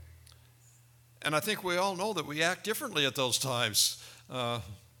And I think we all know that we act differently at those times.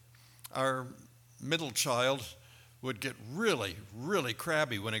 Our middle child would get really, really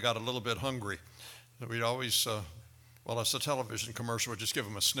crabby when he got a little bit hungry. We'd always, it's a television commercial, we'd just give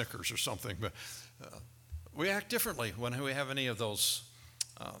him a Snickers or something. But we act differently when we have any of those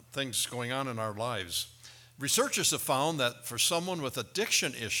things going on in our lives. Researchers have found that for someone with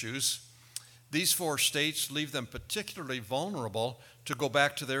addiction issues, these 4 states leave them particularly vulnerable to go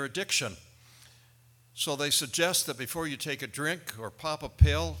back to their addiction. So they suggest that before you take a drink or pop a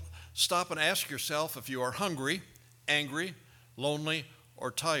pill, stop and ask yourself if you are hungry, angry, lonely,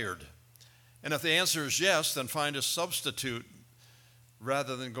 or tired. And if the answer is yes, then find a substitute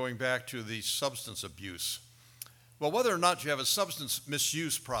rather than going back to the substance abuse. Well, whether or not you have a substance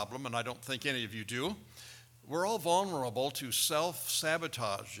misuse problem, and I don't think any of you do, we're all vulnerable to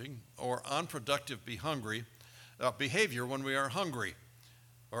self-sabotaging or unproductive behavior when we are hungry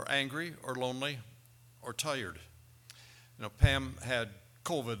or angry or lonely or tired. Pam had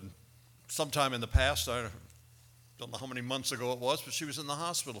COVID sometime in the past. I don't know how many months ago it was, but she was in the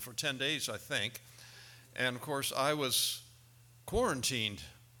hospital for 10 days, I think. And of course, I was quarantined.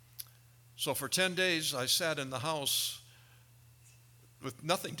 So for 10 days, I sat in the house with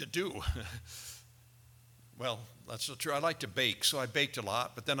nothing to do. Well, that's not true. I like to bake, so I baked a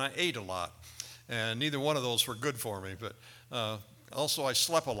lot, but then I ate a lot. And neither one of those were good for me, but also I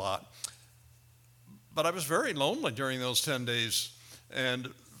slept a lot. But I was very lonely during those 10 days. And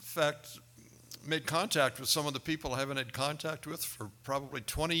in fact, made contact with some of the people I haven't had contact with for probably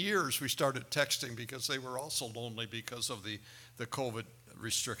 20 years. We started texting because they were also lonely because of the COVID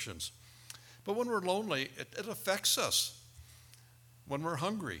restrictions. But when we're lonely, it affects us. When we're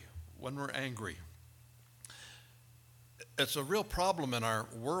hungry, when we're angry. It's a real problem in our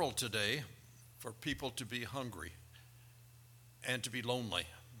world today for people to be hungry and to be lonely.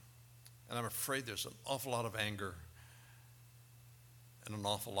 And I'm afraid there's an awful lot of anger and an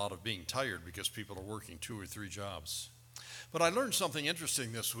awful lot of being tired because people are working 2 or 3 jobs. But I learned something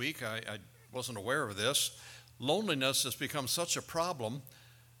interesting this week. I wasn't aware of this. Loneliness has become such a problem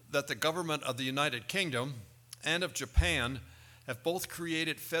that the government of the United Kingdom and of Japan have both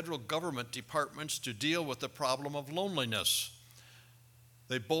created federal government departments to deal with the problem of loneliness.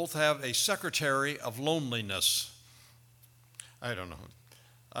 They both have a secretary of loneliness. I don't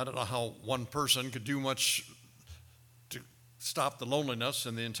know how one person could do much to stop the loneliness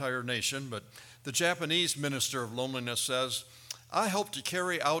in the entire nation, but the Japanese minister of loneliness says, "I hope to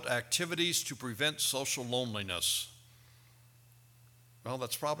carry out activities to prevent social loneliness." Well,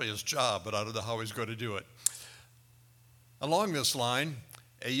 that's probably his job, but I don't know how he's going to do it. Along this line,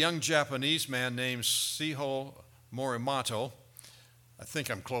 a young Japanese man named Shiho Morimoto, I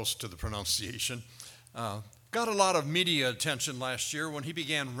think I'm close to the pronunciation, got a lot of media attention last year when he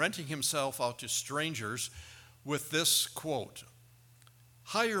began renting himself out to strangers with this quote,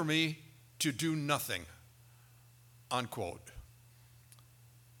 "Hire me to do nothing," unquote.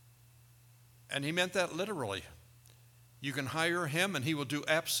 And he meant that literally. You can hire him and he will do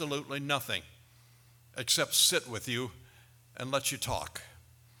absolutely nothing except sit with you and let you talk.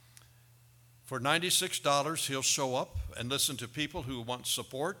 For $96, he'll show up and listen to people who want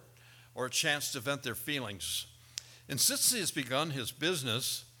support or a chance to vent their feelings. And since he has begun his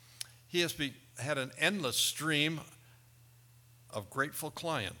business, he has had an endless stream of grateful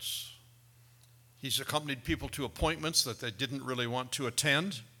clients. He's accompanied people to appointments that they didn't really want to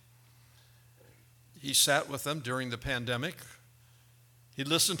attend. He sat with them during the pandemic. He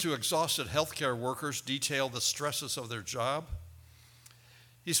listened to exhausted healthcare workers detail the stresses of their job.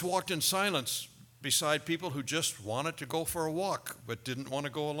 He's walked in silence beside people who just wanted to go for a walk but didn't want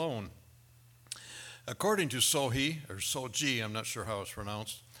to go alone. According to Soji, I'm not sure how it's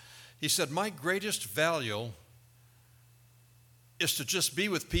pronounced, he said, "My greatest value is to just be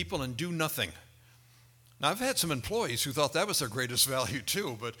with people and do nothing." Now, I've had some employees who thought that was their greatest value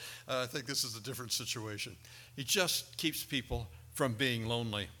too, but I think this is a different situation. He just keeps people from being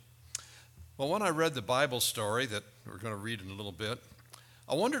lonely. Well, when I read the Bible story that we're going to read in a little bit,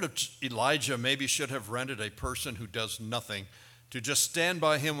 I wondered if Elijah maybe should have rented a person who does nothing to just stand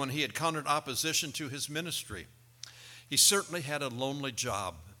by him when he encountered opposition to his ministry. He certainly had a lonely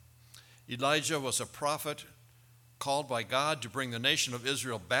job. Elijah was a prophet called by God to bring the nation of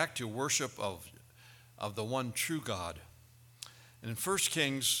Israel back to worship of the one true God. And in 1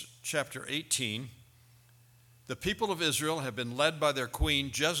 Kings chapter 18, the people of Israel have been led by their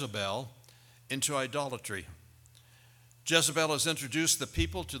queen Jezebel into idolatry. Jezebel has introduced the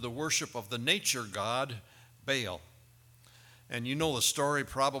people to the worship of the nature god Baal. And you know the story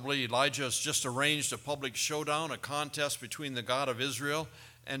probably. Elijah has just arranged a public showdown, a contest between the God of Israel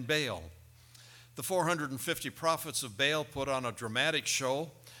and Baal. The 450 prophets of Baal put on a dramatic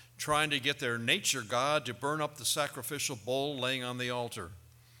show, trying to get their nature god to burn up the sacrificial bowl laying on the altar.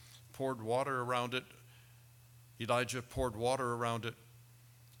 Poured water around it. Elijah poured water around it,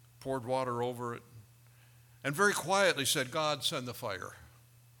 poured water over it, and very quietly said, God, send the fire.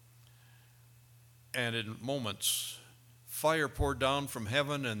 And in moments, fire poured down from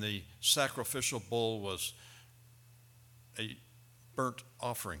heaven, and the sacrificial bull was a burnt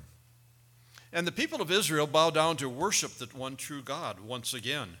offering. And the people of Israel bowed down to worship the one true God once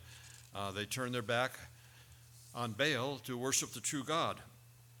again. They turned their back on Baal to worship the true God.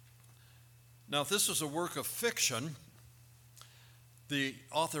 Now, if this was a work of fiction, the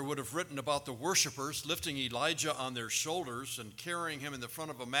author would have written about the worshipers lifting Elijah on their shoulders and carrying him in the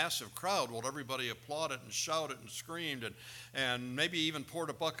front of a massive crowd while everybody applauded and shouted and screamed and maybe even poured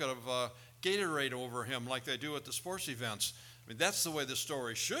a bucket of Gatorade over him like they do at the sports events. I mean, that's the way the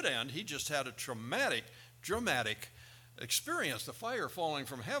story should end. He just had a dramatic experience, the fire falling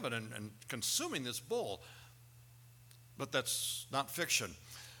from heaven and consuming this bull. But that's not fiction,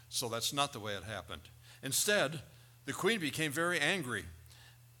 so that's not the way it happened. Instead, the queen became very angry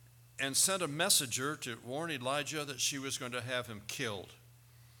and sent a messenger to warn Elijah that she was going to have him killed.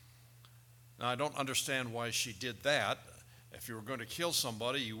 Now, I don't understand why she did that. If you were going to kill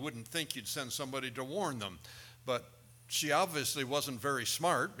somebody, you wouldn't think you'd send somebody to warn them. But she obviously wasn't very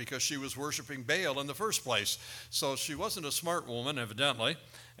smart because she was worshiping Baal in the first place. So she wasn't a smart woman, evidently,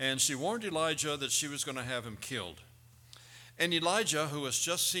 and she warned Elijah that she was going to have him killed. And Elijah, who has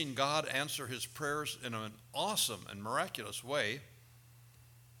just seen God answer his prayers in an awesome and miraculous way,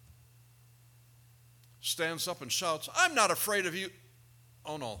 stands up and shouts, I'm not afraid of you.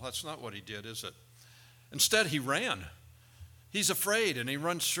 Oh no, that's not what he did, is it? Instead, he ran. He's afraid, and he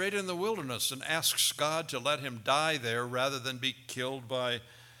runs straight in the wilderness and asks God to let him die there rather than be killed by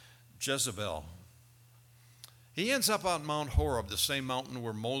Jezebel. He ends up on Mount Horeb, the same mountain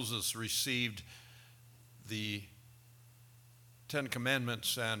where Moses received the Ten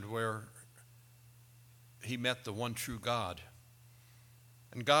Commandments and where he met the one true God.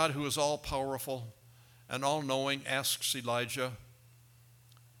 And God, who is all-powerful and all-knowing, asks Elijah,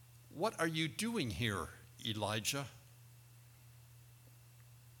 what are you doing here, Elijah?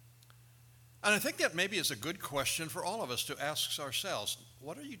 And I think that maybe is a good question for all of us to ask ourselves.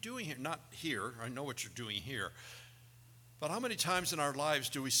 What are you doing here? Not here. I know what you're doing here. But how many times in our lives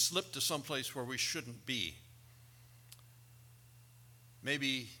do we slip to someplace where we shouldn't be?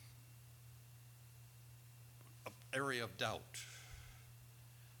 Maybe an area of doubt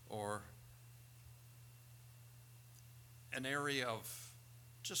or an area of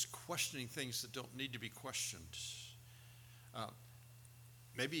just questioning things that don't need to be questioned.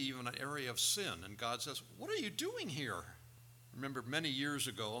 Maybe even an area of sin, and God says, what are you doing here? I remember many years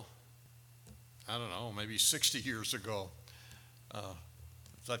ago, I don't know, maybe 60 years ago,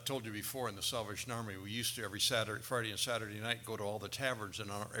 as I've told you before, in the Salvation Army, we used to every Friday and Saturday night go to all the taverns in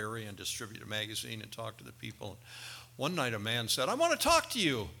our area and distribute a magazine and talk to the people. One night a man said, I want to talk to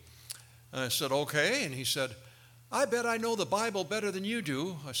you. And I said, okay. And he said, I bet I know the Bible better than you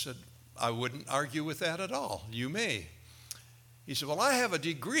do. I said, I wouldn't argue with that at all. You may. He said, well, I have a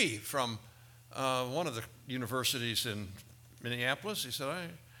degree from one of the universities in Minneapolis. He said,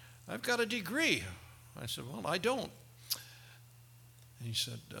 I've got a degree. I said, well, I don't. And he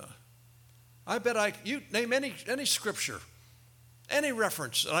said, I bet you name any scripture, any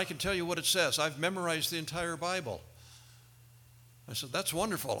reference, and I can tell you what it says. I've memorized the entire Bible. I said, that's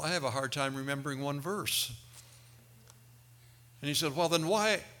wonderful. I have a hard time remembering one verse. And he said, well, then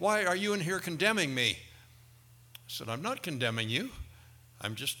why are you in here condemning me? I said, I'm not condemning you.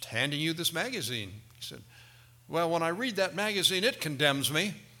 I'm just handing you this magazine. He said, well, when I read that magazine, it condemns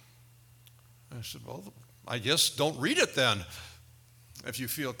me. I said, well, I guess don't read it then if you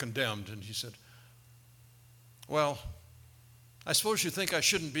feel condemned. And he said, well, I suppose you think I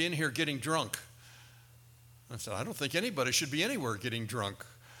shouldn't be in here getting drunk. I said, I don't think anybody should be anywhere getting drunk.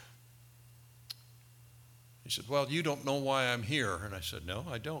 He said, well, you don't know why I'm here. And I said, no,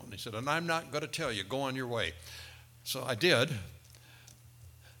 I don't. And he said, and I'm not going to tell you. Go on your way. So I did.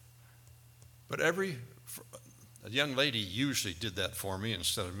 But a young lady usually did that for me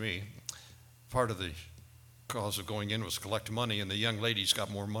instead of me. Part of the cause of going in was collect money, and the young lady's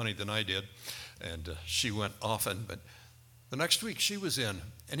got more money than I did, and she went often. But the next week she was in,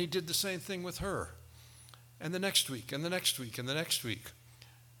 and he did the same thing with her. And the next week, and the next week, and the next week.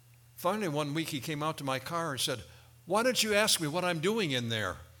 Finally, one week he came out to my car and said, why don't you ask me what I'm doing in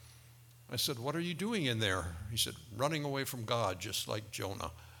there? I said, what are you doing in there? He said, running away from God, just like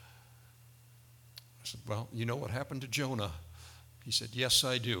Jonah. I said, well, you know what happened to Jonah? He said, yes,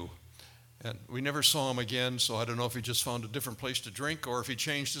 I do. And we never saw him again, so I don't know if he just found a different place to drink or if he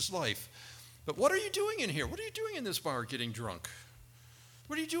changed his life. But what are you doing in here? What are you doing in this bar getting drunk?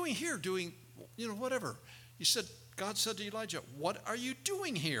 What are you doing here doing, whatever? God said to Elijah, what are you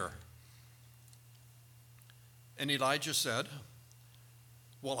doing here? And Elijah said,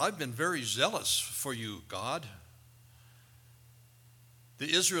 well, I've been very zealous for you, God.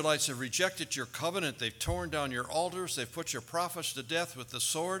 The Israelites have rejected your covenant. They've torn down your altars. They've put your prophets to death with the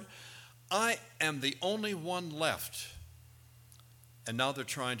sword. I am the only one left. And now they're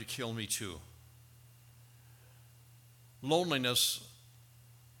trying to kill me too. Loneliness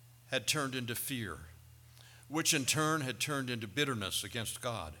had turned into fear, which in turn had turned into bitterness against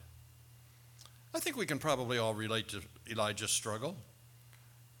God. I think we can probably all relate to Elijah's struggle.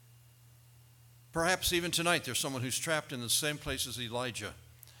 Perhaps even tonight there's someone who's trapped in the same place as Elijah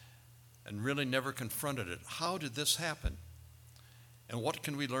and really never confronted it. How did this happen? And what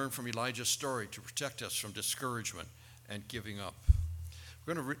can we learn from Elijah's story to protect us from discouragement and giving up?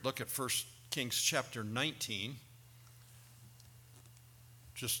 We're going to look at 1 Kings chapter 19.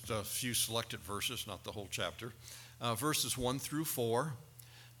 Just a few selected verses, not the whole chapter. Verses 1 through 4.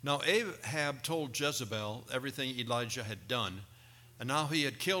 Now Ahab told Jezebel everything Elijah had done, and how he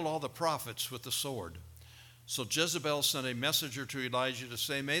had killed all the prophets with the sword. So Jezebel sent a messenger to Elijah to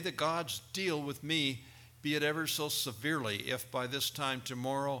say, may the gods deal with me, be it ever so severely, if by this time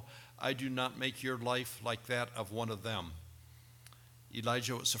tomorrow I do not make your life like that of one of them.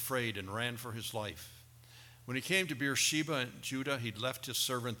 Elijah was afraid and ran for his life. When he came to Beersheba in Judah, he left his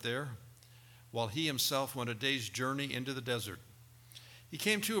servant there, while he himself went a day's journey into the desert. He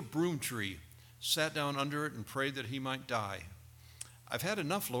came to a broom tree, sat down under it, and prayed that he might die. I've had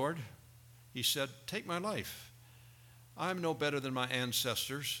enough, Lord, he said. Take my life. I'm no better than my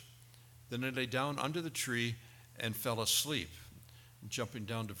ancestors. Then he lay down under the tree and fell asleep. Jumping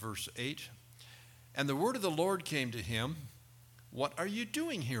down to verse 8. And the word of the Lord came to him, what are you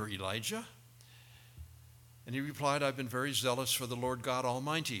doing here, Elijah? And he replied, I've been very zealous for the Lord God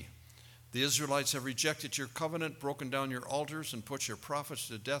Almighty. The Israelites have rejected your covenant, broken down your altars, and put your prophets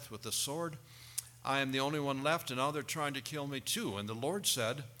to death with the sword. I am the only one left, and now they're trying to kill me too. And the Lord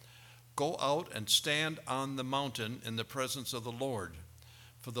said, go out and stand on the mountain in the presence of the Lord,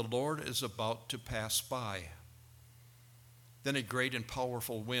 for the Lord is about to pass by. Then a great and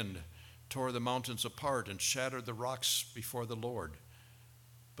powerful wind tore the mountains apart and shattered the rocks before the Lord.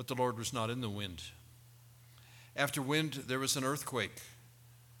 But the Lord was not in the wind. After wind, there was an earthquake,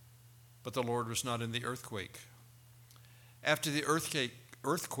 but the Lord was not in the earthquake. After the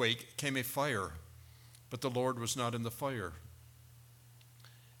earthquake came a fire, but the Lord was not in the fire.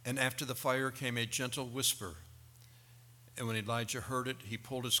 And after the fire came a gentle whisper. And when Elijah heard it, he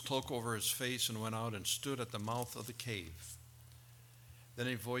pulled his cloak over his face and went out and stood at the mouth of the cave. Then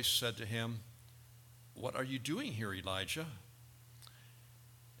a voice said to him, what are you doing here, Elijah?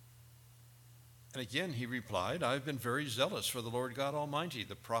 And again he replied, I've been very zealous for the Lord God Almighty.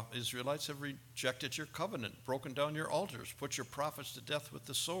 The Israelites have rejected your covenant, broken down your altars, put your prophets to death with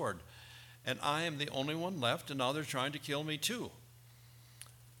the sword. And I am the only one left, and now they're trying to kill me too.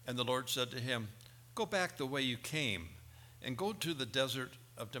 And the Lord said to him, go back the way you came, and go to the desert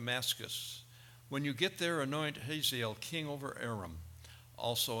of Damascus. When you get there, anoint Hazael king over Aram.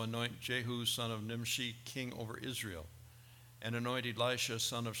 Also anoint Jehu son of Nimshi king over Israel. And anoint Elisha,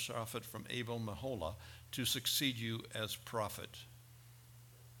 son of Shaphat from Abel-Meholah, to succeed you as prophet.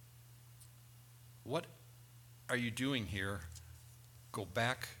 What are you doing here? Go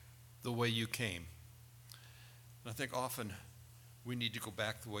back the way you came. And I think often we need to go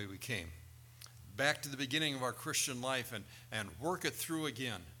back the way we came. Back to the beginning of our Christian life and work it through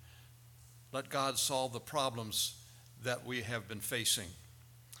again. Let God solve the problems that we have been facing.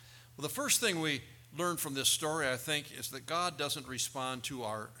 Well, the first thing we learn from this story, I think, is that God doesn't respond to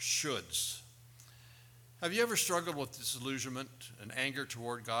our shoulds. Have you ever struggled with disillusionment and anger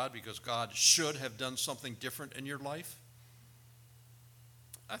toward God because God should have done something different in your life?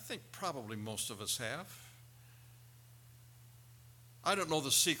 I think probably most of us have. I don't know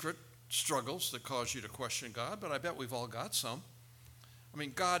the secret struggles that cause you to question God, but I bet we've all got some. I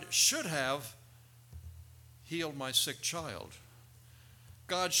mean, God should have healed my sick child.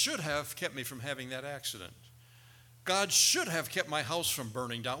 God should have kept me from having that accident. God should have kept my house from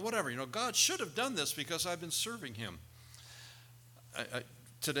burning down, whatever. God should have done this because I've been serving him.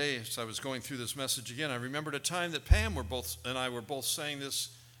 Today, as I was going through this message again, I remembered a time that Pam and I were both saying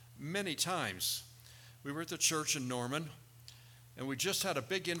this many times. We were at the church in Norman, and we just had a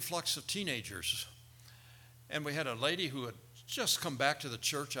big influx of teenagers. And we had a lady who had just come back to the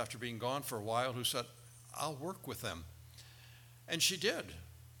church after being gone for a while who said, I'll work with them. And she did.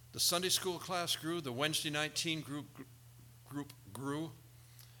 The Sunday school class grew. The Wednesday night teen group grew.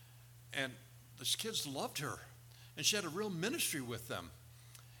 And these kids loved her. And she had a real ministry with them.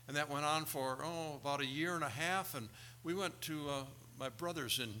 And that went on for, about a year and a half. And we went to my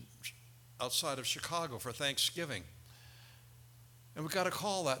brother's outside of Chicago for Thanksgiving. And we got a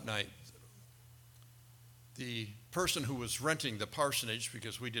call that night. The person who was renting the parsonage,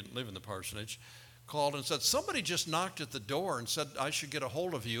 because we didn't live in the parsonage, called and said, somebody just knocked at the door and said I should get a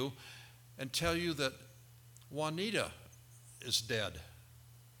hold of you and tell you that Juanita is dead.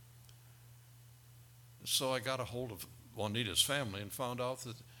 So I got a hold of Juanita's family and found out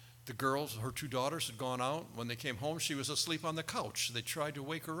that the girls, her two daughters, had gone out. When they came home, she was asleep on the couch. They tried to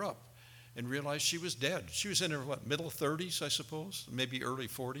wake her up and realized she was dead. She was in her, middle 30s, I suppose, maybe early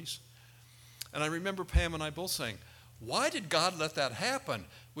 40s. And I remember Pam and I both saying, why did God let that happen?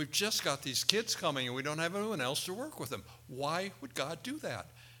 We've just got these kids coming and we don't have anyone else to work with them. Why would God do that?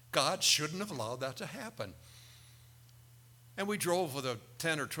 God shouldn't have allowed that to happen. And we drove with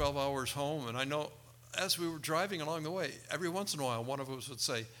 10 or 12 hours home, and I know as we were driving along the way, every once in a while one of us would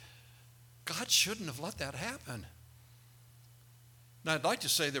say, God shouldn't have let that happen. Now, I'd like to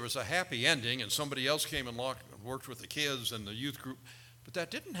say there was a happy ending and somebody else came and worked with the kids and the youth group, but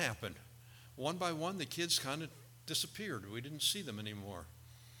that didn't happen. One by one, the kids kind of disappeared. We didn't see them anymore.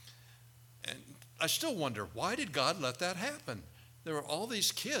 And I still wonder, why did God let that happen? There were all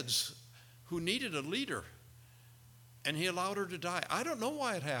these kids who needed a leader, and he allowed her to die. I don't know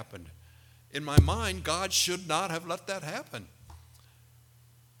why it happened. In my mind, God should not have let that happen.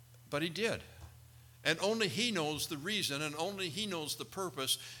 But he did. And only he knows the reason, and only he knows the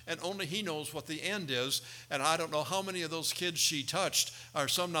purpose, and only he knows what the end is. And I don't know how many of those kids she touched are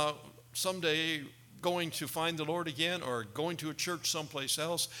someday going to find the Lord again or going to a church someplace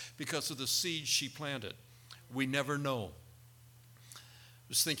else because of the seed she planted. We never know. I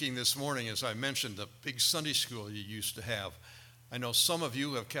was thinking this morning, as I mentioned, the big Sunday school you used to have. I know some of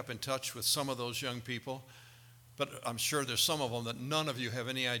you have kept in touch with some of those young people, but I'm sure there's some of them that none of you have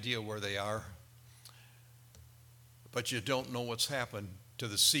any idea where they are. But you don't know what's happened to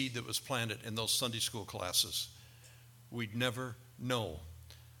the seed that was planted in those Sunday school classes. We'd never know.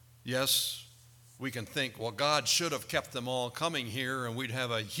 Yes, we can think, well, God should have kept them all coming here and we'd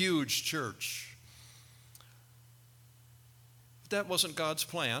have a huge church. But that wasn't God's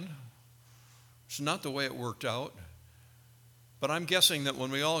plan. It's not the way it worked out. But I'm guessing that when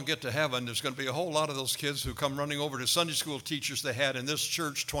we all get to heaven, there's going to be a whole lot of those kids who come running over to Sunday school teachers they had in this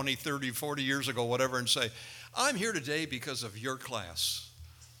church 20, 30, 40 years ago, whatever, and say, I'm here today because of your class.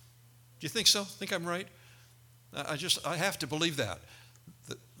 Do you think so? Think I'm right? I have to believe that.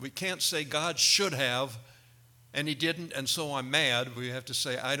 We can't say God should have, and he didn't, and so I'm mad. We have to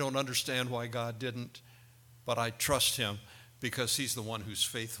say, I don't understand why God didn't, but I trust him because he's the one who's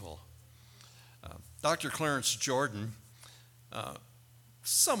faithful. Dr. Clarence Jordan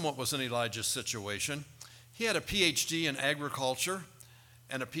somewhat was in Elijah's situation. He had a PhD in agriculture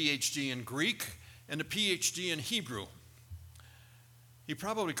and a PhD in Greek and a PhD in Hebrew. He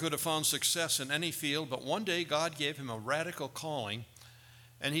probably could have found success in any field, but one day God gave him a radical calling,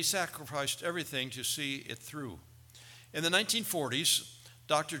 and he sacrificed everything to see it through. In the 1940s,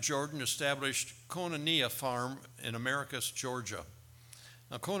 Dr. Jordan established Koinonia Farm in Americus, Georgia.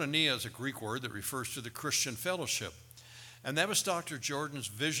 Now, Koinonia is a Greek word that refers to the Christian fellowship. And that was Dr. Jordan's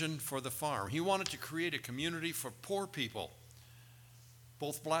vision for the farm. He wanted to create a community for poor people,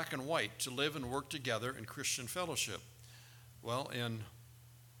 both black and white, to live and work together in Christian fellowship. Well, in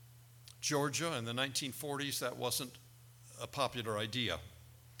Georgia in the 1940s, that wasn't a popular idea.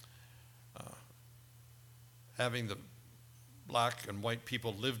 Having the black and white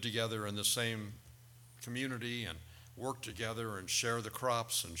people live together in the same community and work together and share the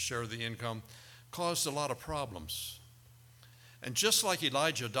crops and share the income caused a lot of problems. And just like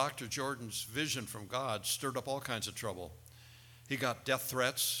Elijah, Dr. Jordan's vision from God stirred up all kinds of trouble. He got death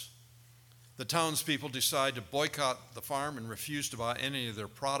threats. The townspeople decided to boycott the farm and refuse to buy any of their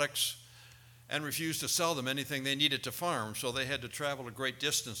products and refused to sell them anything they needed to farm, so they had to travel a great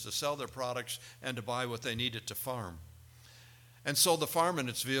distance to sell their products and to buy what they needed to farm. And so the farm and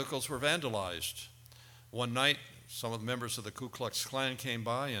its vehicles were vandalized. One night, some of the members of the Ku Klux Klan came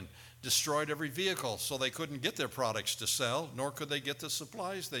by and destroyed every vehicle so they couldn't get their products to sell, nor could they get the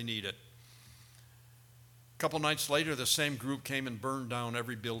supplies they needed. A couple nights later, the same group came and burned down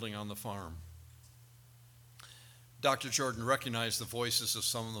every building on the farm. Dr. Jordan recognized the voices of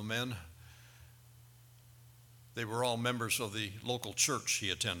some of the men. They were all members of the local church he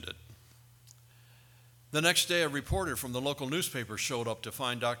attended. The next day, a reporter from the local newspaper showed up to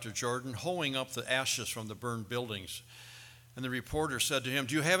find Dr. Jordan hoeing up the ashes from the burned buildings. And the reporter said to him,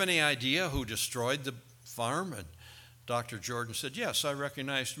 "Do you have any idea who destroyed the farm?" And Dr. Jordan said, "Yes, I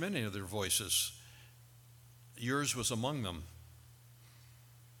recognized many of their voices. Yours was among them."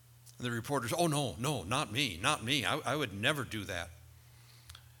 And the reporter said, "Oh, no, not me. I would never do that."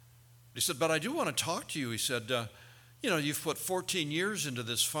 He said, "But I do want to talk to you." He said, "You've put 14 years into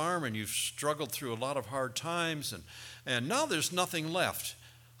this farm, and you've struggled through a lot of hard times, and now there's nothing left.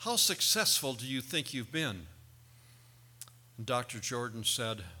 How successful do you think you've been?" And Dr. Jordan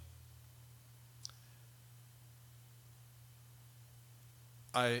said,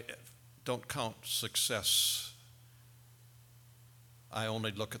 "I don't count success. I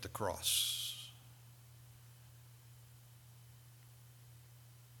only look at the cross."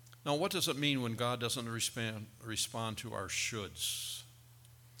 Now, what does it mean when God doesn't respond to our shoulds?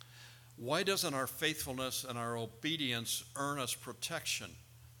 Why doesn't our faithfulness and our obedience earn us protection,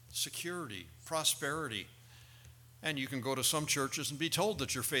 security, prosperity? And you can go to some churches and be told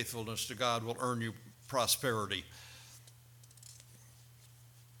that your faithfulness to God will earn you prosperity.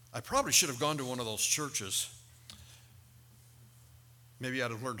 I probably should have gone to one of those churches. Maybe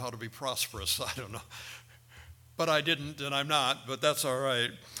I'd have learned how to be prosperous. I don't know. But I didn't, and I'm not, but that's all right.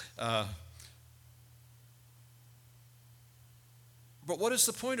 But what is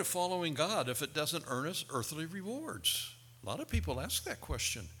the point of following God if it doesn't earn us earthly rewards? A lot of people ask that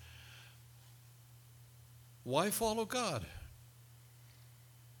question. Why follow God?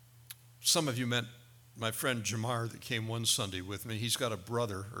 Some of you met my friend Jamar that came one Sunday with me. He's got a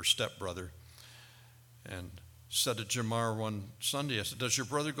brother or stepbrother. And said to Jamar one Sunday, I said, "Does your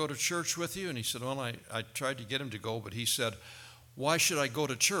brother go to church with you?" And he said, "Well, I tried to get him to go, but he said, 'Why should I go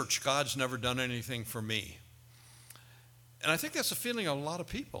to church? God's never done anything for me.'" And I think that's a feeling of a lot of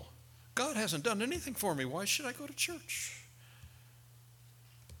people. God hasn't done anything for me. Why should I go to church?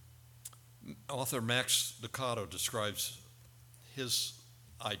 Author Max Lucado describes his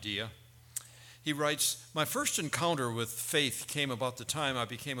idea. He writes, "My first encounter with faith came about the time I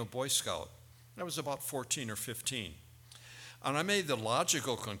became a Boy Scout. I was about 14 or 15. And I made the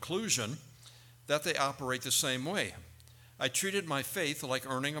logical conclusion that they operate the same way. I treated my faith like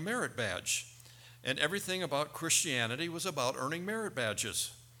earning a merit badge, and everything about Christianity was about earning merit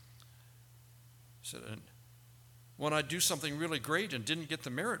badges." He said, "And when I'd do something really great and didn't get the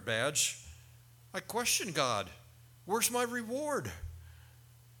merit badge, I questioned God. Where's my reward?"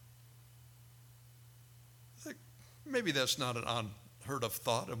 I think maybe that's not an unheard of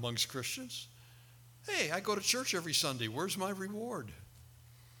thought amongst Christians. Hey, I go to church every Sunday. Where's my reward?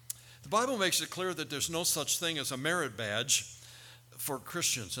 The Bible makes it clear that there's no such thing as a merit badge for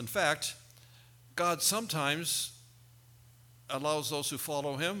Christians. In fact, God sometimes allows those who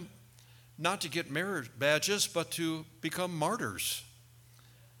follow him not to get merit badges, but to become martyrs.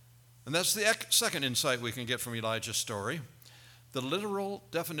 And that's the second insight we can get from Elijah's story. The literal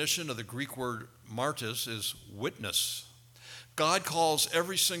definition of the Greek word martys is witness. God calls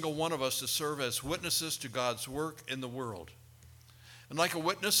every single one of us to serve as witnesses to God's work in the world. And like a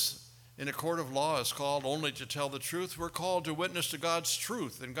witness in a court of law is called only to tell the truth, we're called to witness to God's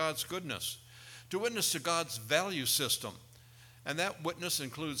truth and God's goodness, to witness to God's value system. And that witness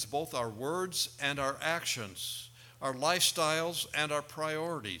includes both our words and our actions, our lifestyles and our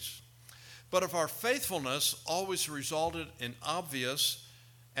priorities. But if our faithfulness always resulted in obvious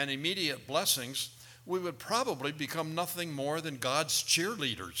and immediate blessings, we would probably become nothing more than God's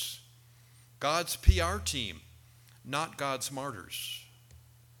cheerleaders, God's PR team, not God's martyrs.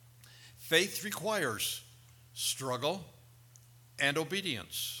 Faith requires struggle and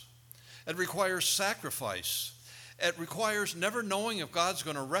obedience. It requires sacrifice. It requires never knowing if God's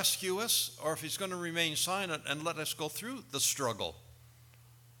going to rescue us or if he's going to remain silent and let us go through the struggle.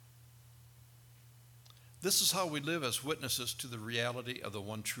 This is how we live as witnesses to the reality of the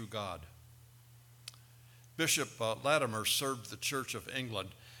one true God. Bishop Latimer served the Church of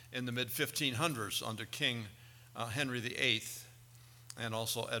England in the mid-1500s under King Henry VIII and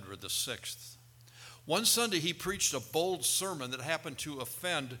also Edward VI. One Sunday he preached a bold sermon that happened to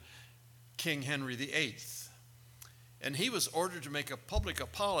offend King Henry VIII. And he was ordered to make a public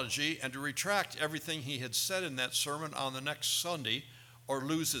apology and to retract everything he had said in that sermon on the next Sunday or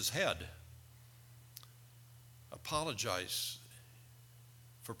lose his head. Apologize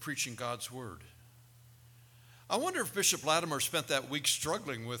for preaching God's word. I wonder if Bishop Latimer spent that week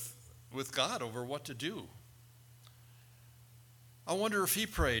struggling with God over what to do. I wonder if he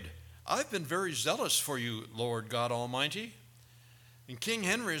prayed, "I've been very zealous for you, Lord God Almighty, and King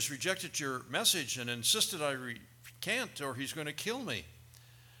Henry has rejected your message and insisted I recant or he's going to kill me.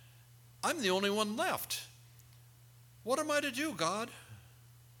 I'm the only one left. What am I to do, God?"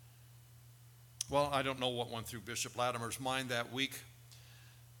 Well, I don't know what went through Bishop Latimer's mind that week,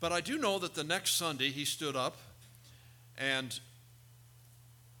 but I do know that the next Sunday he stood up and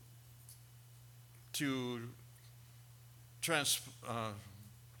to translate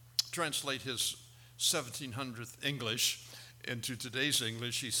his 1700th English into today's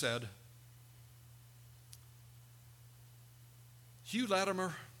English, he said, "Hugh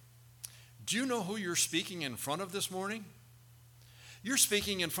Latimer, do you know who you're speaking in front of this morning? You're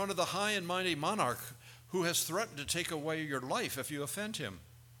speaking in front of the high and mighty monarch who has threatened to take away your life if you offend him.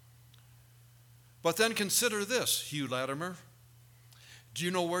 But then consider this, Hugh Latimer. Do you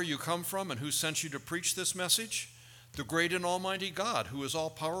know where you come from and who sent you to preach this message? The great and almighty God, who is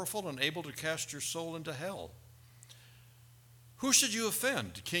all powerful and able to cast your soul into hell. Who should you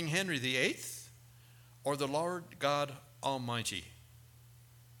offend, King Henry VIII or the Lord God Almighty?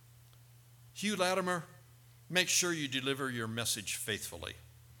 Hugh Latimer, make sure you deliver your message faithfully."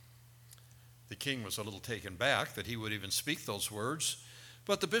 The king was a little taken back that he would even speak those words,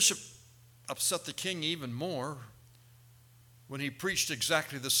 but the bishop upset the king even more when he preached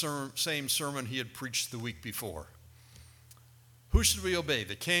exactly the same sermon he had preached the week before. Who should we obey,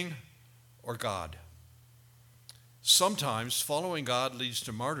 the king or God? Sometimes following God leads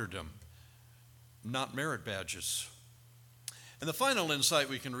to martyrdom, not merit badges. And the final insight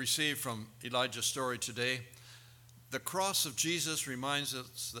we can receive from Elijah's story today, the cross of Jesus reminds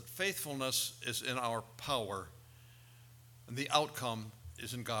us that faithfulness is in our power and the outcome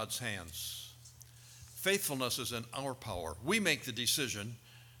is in God's hands. Faithfulness is in our power. We make the decision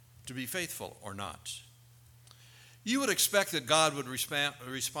to be faithful or not. You would expect that God would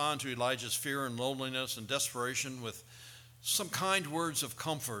respond to Elijah's fear and loneliness and desperation with some kind words of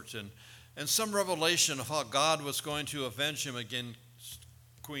comfort and some revelation of how God was going to avenge him against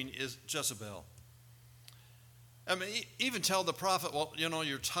Queen Jezebel. I mean, even tell the prophet, well,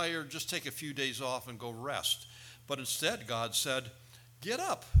 you're tired, just take a few days off and go rest. But instead, God said, get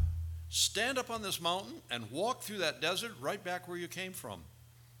up, stand up on this mountain and walk through that desert right back where you came from.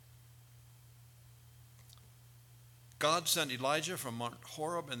 God sent Elijah from Mount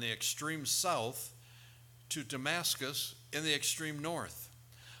Horeb in the extreme south to Damascus in the extreme north.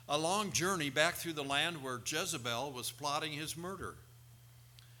 A long journey back through the land where Jezebel was plotting his murder.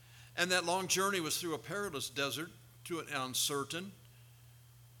 And that long journey was through a perilous desert to an uncertain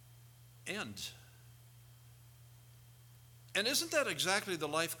end. And isn't that exactly the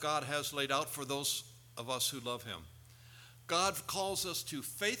life God has laid out for those of us who love him? God calls us to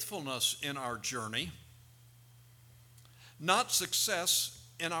faithfulness in our journey, not success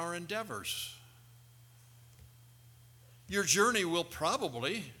in our endeavors. Your journey will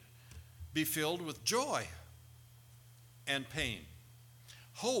probably be filled with joy and pain,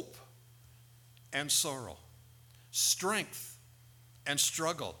 hope and sorrow, strength and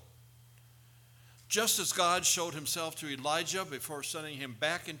struggle. Just as God showed himself to Elijah before sending him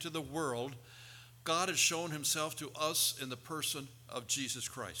back into the world, God has shown himself to us in the person of Jesus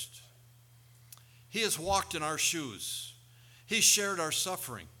Christ. He has walked in our shoes. He shared our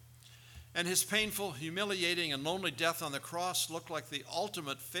suffering. And his painful, humiliating, and lonely death on the cross looked like the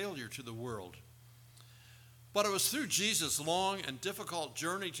ultimate failure to the world. But it was through Jesus' long and difficult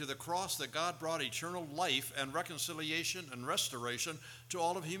journey to the cross that God brought eternal life and reconciliation and restoration to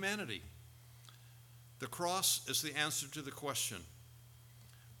all of humanity. The cross is the answer to the question,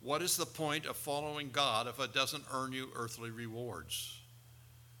 what is the point of following God if it doesn't earn you earthly rewards?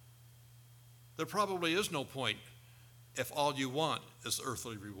 There probably is no point if all you want is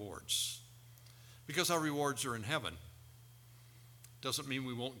earthly rewards, because our rewards are in heaven. Doesn't mean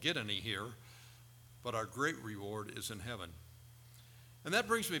we won't get any here, but our great reward is in heaven. And that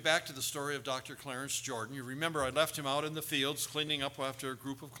brings me back to the story of Dr. Clarence Jordan. You remember I left him out in the fields cleaning up after a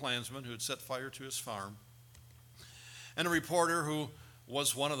group of Klansmen who had set fire to his farm. And a reporter who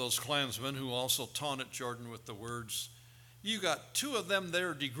was one of those Klansmen who also taunted Jordan with the words, "You got two of them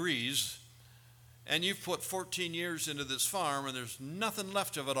there degrees, and you've put 14 years into this farm, and there's nothing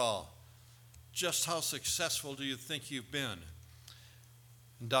left of it all. Just how successful do you think you've been?"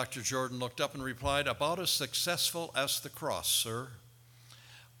 And Dr. Jordan looked up and replied, "About as successful as the cross, sir.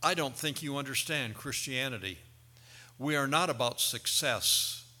 I don't think you understand Christianity. We are not about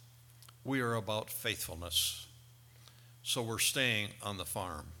success. We are about faithfulness. So we're staying on the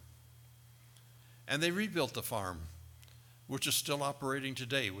farm." And they rebuilt the farm, which is still operating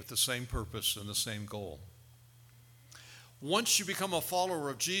today with the same purpose and the same goal. Once you become a follower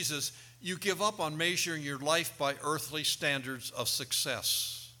of Jesus, you give up on measuring your life by earthly standards of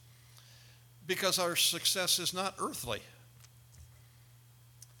success, because our success is not earthly.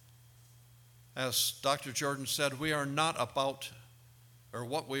 As Dr. Jordan said, we are not about or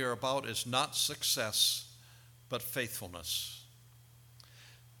what we are about is not success, but faithfulness.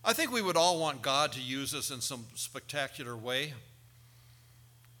 I think we would all want God to use us in some spectacular way.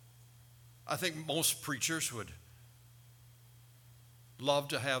 I think most preachers would love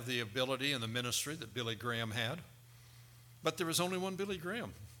to have the ability and the ministry that Billy Graham had, but there was only one Billy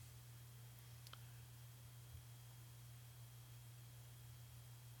Graham.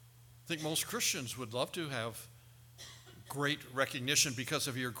 I think most Christians would love to have great recognition because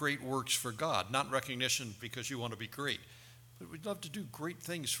of your great works for God, not recognition because you want to be great, but we'd love to do great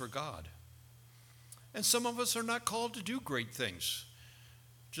things for God. And some of us are not called to do great things.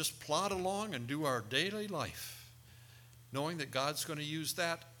 Just plod along and do our daily life, knowing that God's going to use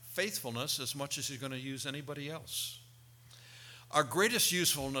that faithfulness as much as he's going to use anybody else. Our greatest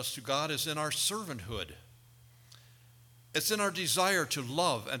usefulness to God is in our servanthood. It's in our desire to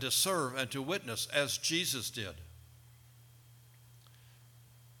love and to serve and to witness as Jesus did.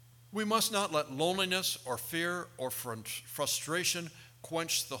 We must not let loneliness or fear or frustration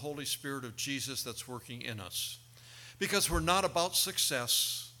quench the Holy Spirit of Jesus that's working in us. Because we're not about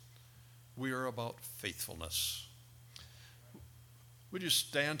success, we are about faithfulness. Would you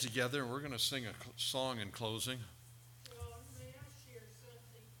stand together, and we're going to sing a song in closing. May I share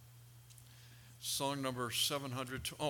something? Song number 700.